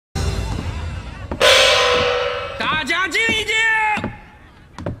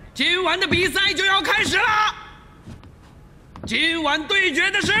今晚的比赛就要开始了。今晚对决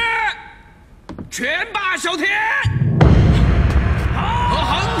的是拳霸小田和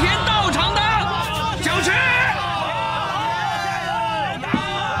横田道场的小池。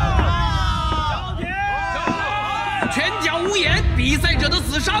拳脚无眼，比赛者的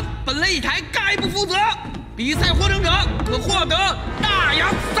死伤，本擂台概不负责。比赛获胜者可获得大洋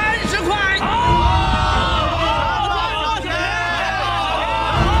30块。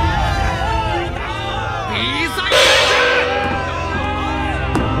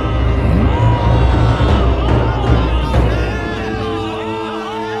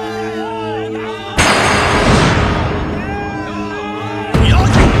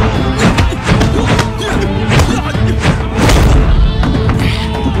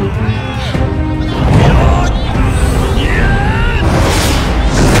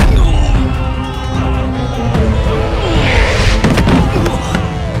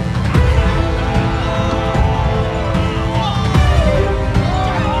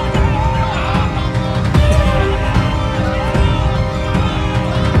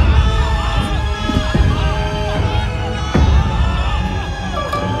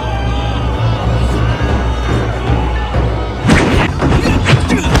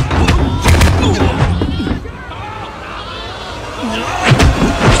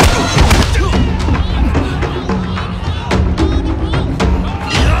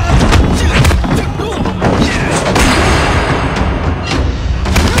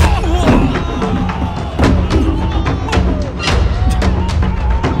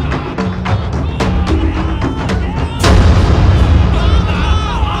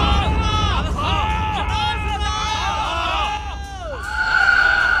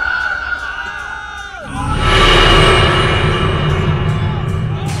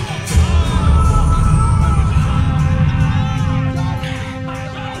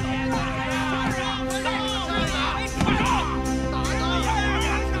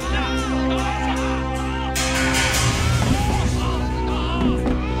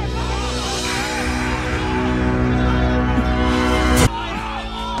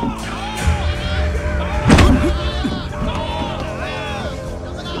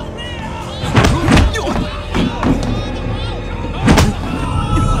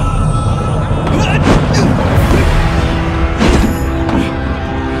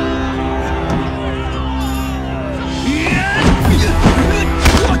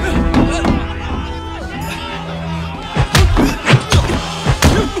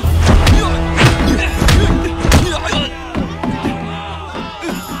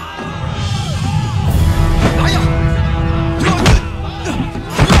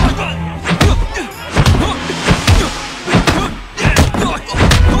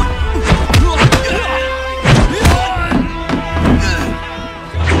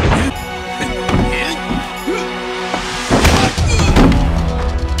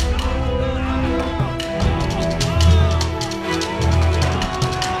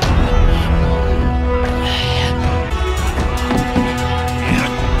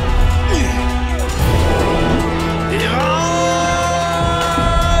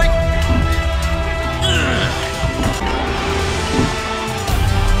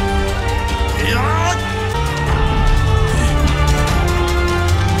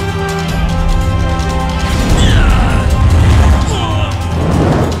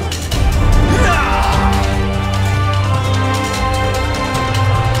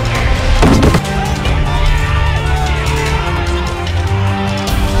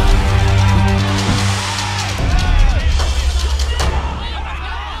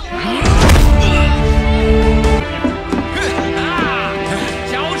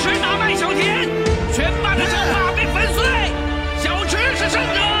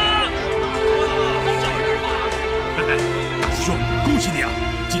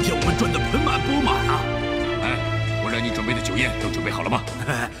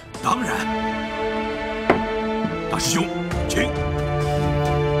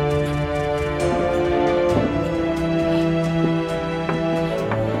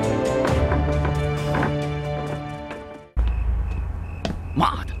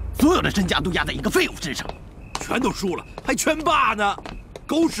 身家都压在一个废物身上，全都输了，还拳霸呢，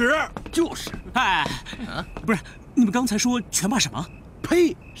狗屎！就是，哎，不是，你们刚才说拳霸什么？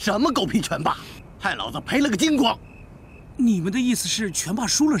呸！什么狗屁拳霸，害老子赔了个精光。你们的意思是拳霸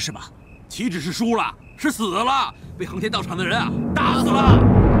输了是吧？岂止是输了，是死了，被横天道场的人啊打死了。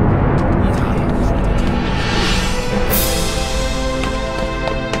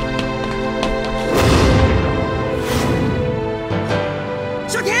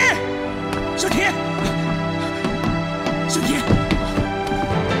小田，小田，小田。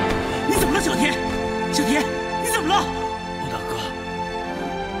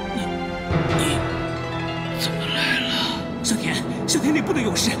天你不能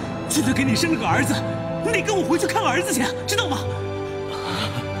有事，俊子给你生了个儿子，你得跟我回去看儿子去，知道吗？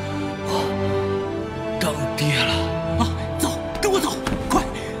我当爹了。啊，走，跟我走，快！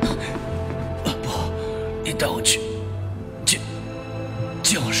不，你带我去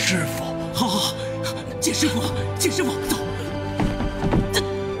叫师傅。好，好，好，见师傅，见师傅，走。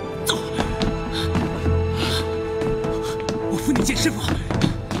 你见师傅，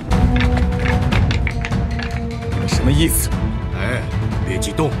你们什么意思？哎，别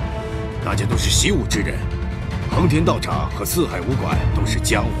激动，大家都是习武之人，航天道场和四海武馆都是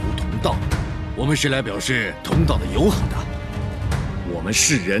江湖同道，我们是来表示同道的友好的。我们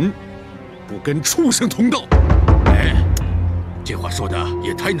是人，不跟畜生同道。哎，这话说的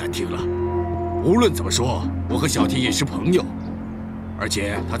也太难听了。无论怎么说，我和小天也是朋友，而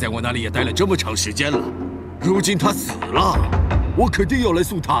且他在我那里也待了这么长时间了。 如今他死了，我肯定要来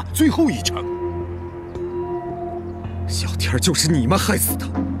送他最后一程。小天就是你们害死的，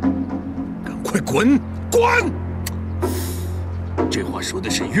赶快滚！滚！这话说的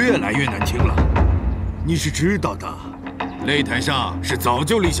是越来越难听了。你是知道的，擂台上是早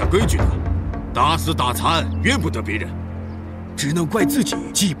就立下规矩的，打死打残怨不得别人，只能怪自己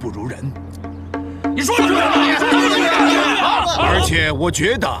技不如人。你说什么？而且我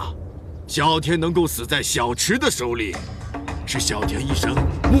觉得。 小天能够死在小池的手里，是小天一生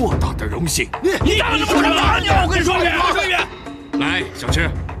莫大的荣幸。你干什么？我跟你说一遍，说一遍。来，小池，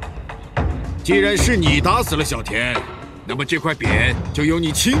既然是你打死了小田，那么这块匾就由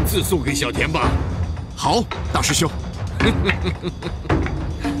你亲自送给小田吧。好，大师兄。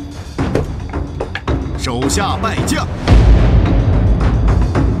手下败将。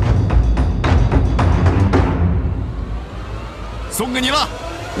送给你了。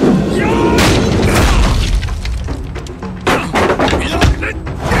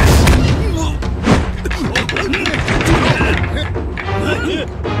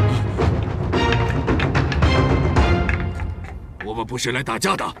 我们不是来打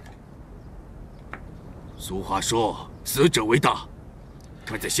架的。俗话说“死者为大”，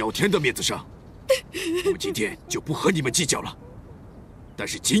看在小天的面子上，我今天就不和你们计较了。但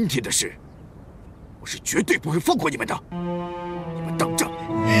是今天的事，我是绝对不会放过你们的。你们等着！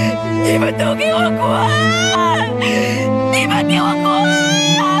你们都给我滚！你们给我滚！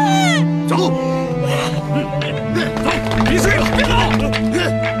走！别睡了，别走！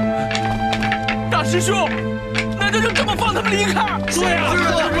大师兄，难道就这么放他们离开？说呀！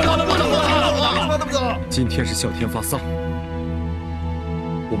今天是小天发丧，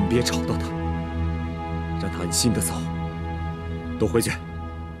我们别吵到他，让他安心的走。都回去，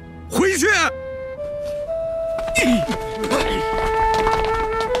回去！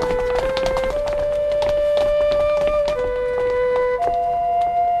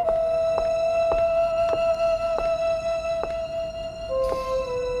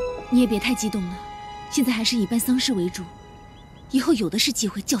你也别太激动了，现在还是以办丧事为主，以后有的是机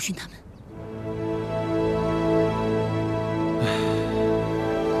会教训他们。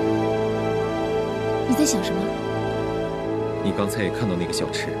你在想什么？你刚才也看到那个小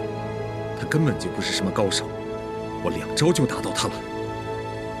池，他根本就不是什么高手，我2招就打倒他了。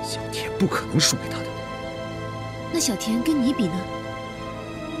小田不可能输给他的。那小田跟你比呢？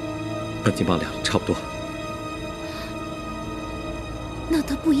半斤8两，差不多。 那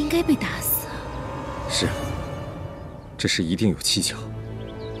他不应该被打死啊！是，这事一定有蹊跷，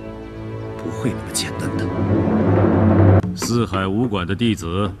不会那么简单的。四海武馆的弟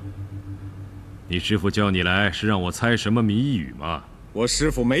子，你师父叫你来是让我猜什么谜语吗？我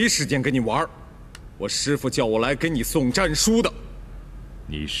师父没时间跟你玩，我师父叫我来给你送战书的。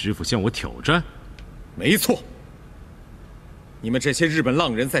你师父向我挑战？没错。你们这些日本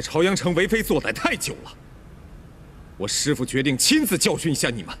浪人在朝阳城为非作歹太久了。 我师父决定亲自教训一下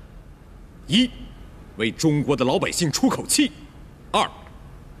你们：一，为中国的老百姓出口气；二，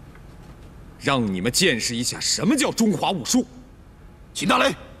让你们见识一下什么叫中华武术。秦大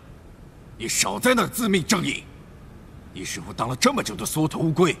雷，你少在那自命正义！你师父当了这么久的缩头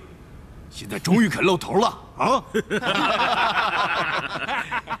乌龟，现在终于肯露头了啊！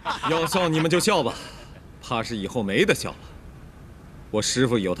要笑你们就笑吧，怕是以后没得笑了。我师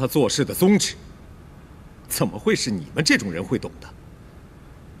父有他做事的宗旨。 怎么会是你们这种人会懂的？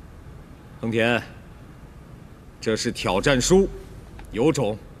横田，这是挑战书，有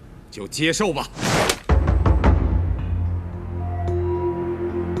种就接受吧。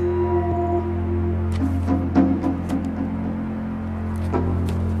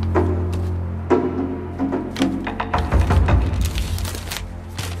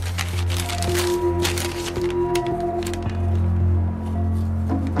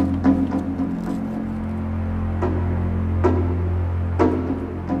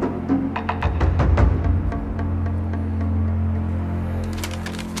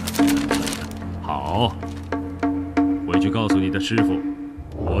师傅，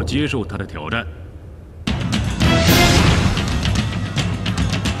我接受他的挑战。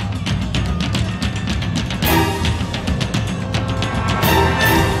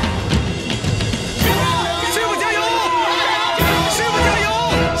师傅加油！师傅加油！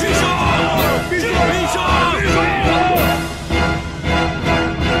必胜！必胜！必胜！必胜！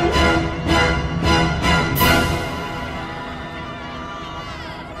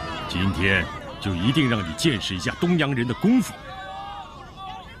今天就一定让你见识一下东洋人的功夫。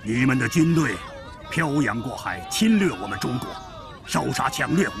你们的军队漂洋过海侵略我们中国，烧杀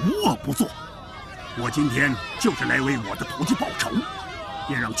抢掠，无恶不作。我今天就是来为我的徒弟报仇，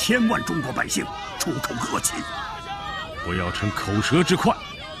也让千万中国百姓出口恶气。不要逞口舌之快，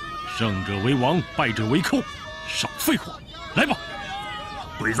胜者为王，败者为寇，少废话，来吧！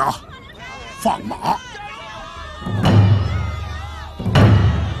鬼子，放马！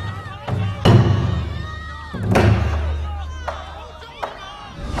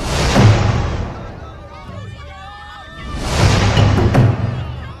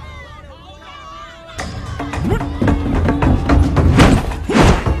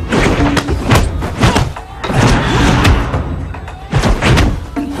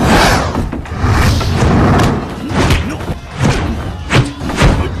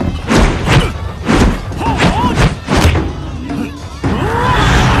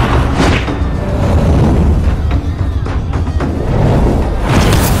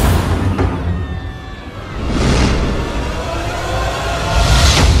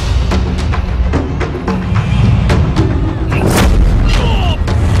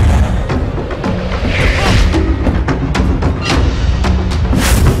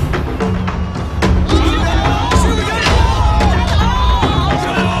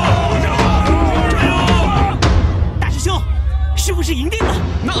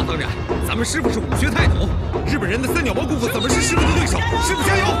师傅是武学泰斗，日本人的三鸟毛功夫怎么是师傅的对手？师傅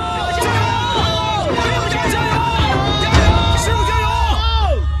加油！加油！加油！加油！加油！师傅加油！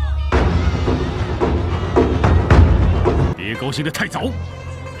别高兴得太早，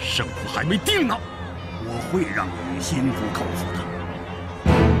胜负还没定呢。我会让你心服口服的。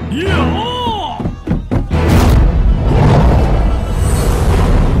有。